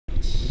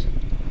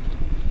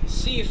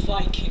see if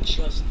I can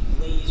just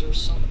laser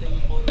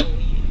something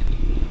utterly.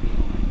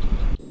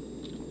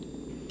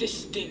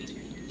 This thing is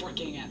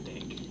freaking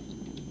epic.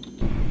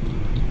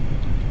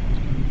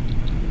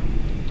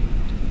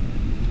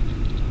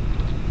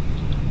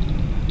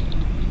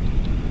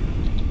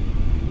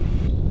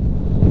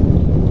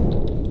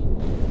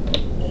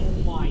 Oh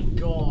my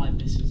god,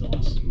 this is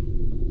awesome.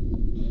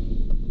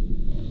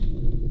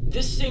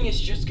 This thing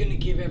is just gonna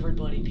give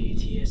everybody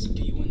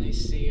PTSD when they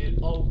see it.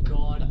 Oh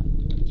god.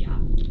 Yeah,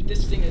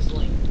 this thing is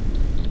like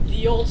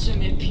the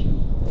ultimate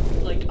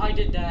like, I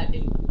did that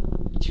in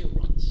 2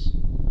 runs.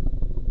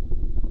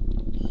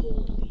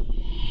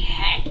 Holy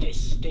heck,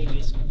 this thing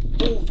is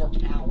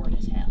overpowered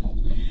as hell.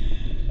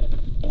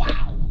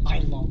 Wow, I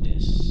love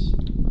this.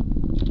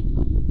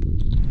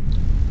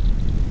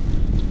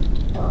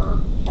 Brr,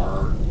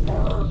 brr,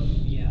 brr.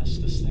 Yes,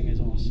 this thing is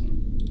awesome.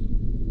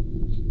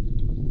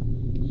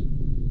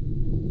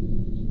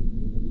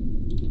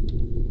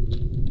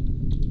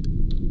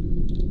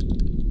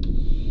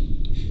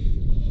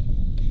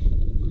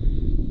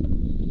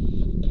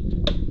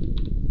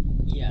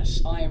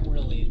 Yes, I am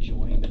really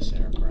enjoying this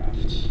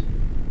aircraft.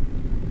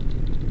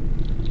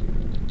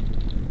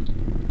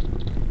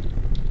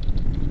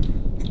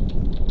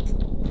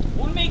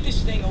 Wouldn't make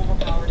this thing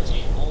overpowered as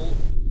hell,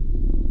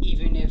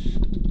 even if...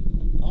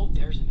 Oh,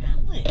 there's an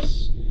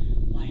atlas.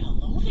 Why,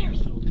 hello there,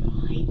 little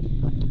guy.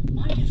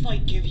 Mind if I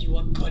give you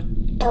a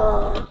good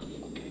brrr?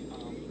 Okay,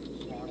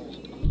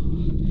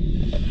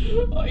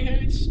 throttle. I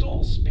hate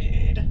stall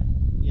speed.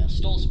 Yeah,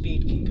 stall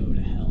speed can go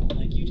to hell.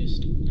 Like, you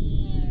just...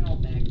 I'll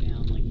back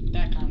down. Like,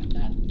 that kind of...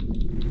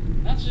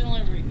 That's the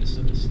only weakness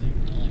of this thing,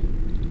 really.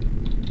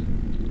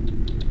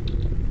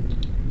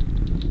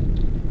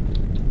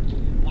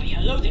 Why,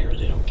 hello there,